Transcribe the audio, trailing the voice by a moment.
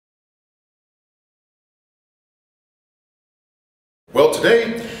Well,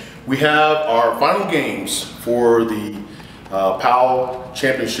 today we have our final games for the Powell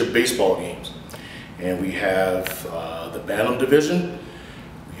Championship baseball games. And we have the Bantam Division,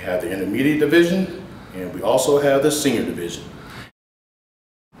 we have the Intermediate Division, and we also have the Senior Division.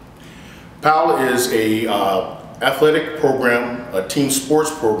 Powell is a athletic program, a team sports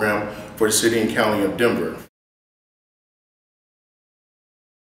program for the city and county of Denver.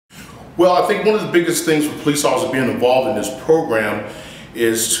 Well, I think one of the biggest things for police officers being involved in this program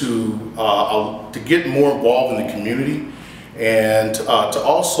is to get more involved in the community and to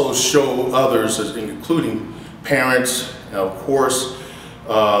also show others, including parents, and of course,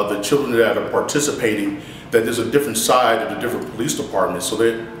 the children that are participating, that there's a different side of the different police departments, so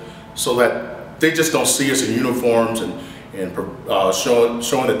that they just don't see us in uniforms and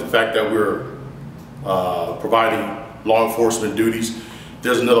showing that the fact that we're providing law enforcement duties.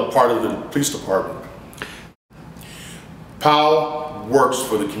 There's another part of the police department. Powell works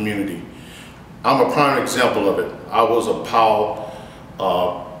for the community. I'm a prime example of it. I was a Powell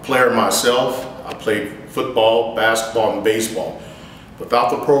player myself. I played football, basketball, and baseball.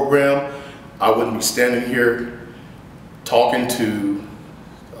 Without the program, I wouldn't be standing here talking to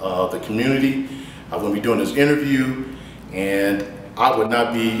the community. I wouldn't be doing this interview, and I would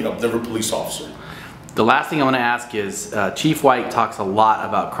not be a Denver police officer. The last thing I want to ask is, Chief White talks a lot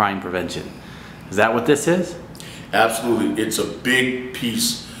about crime prevention. Is that what this is? Absolutely. It's a big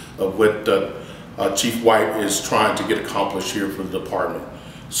piece of what Chief White is trying to get accomplished here for the department.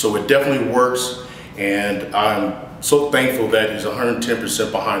 So it definitely works, and I'm so thankful that he's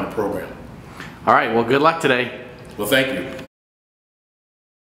 110% behind the program. All right, well, good luck today. Well, thank you.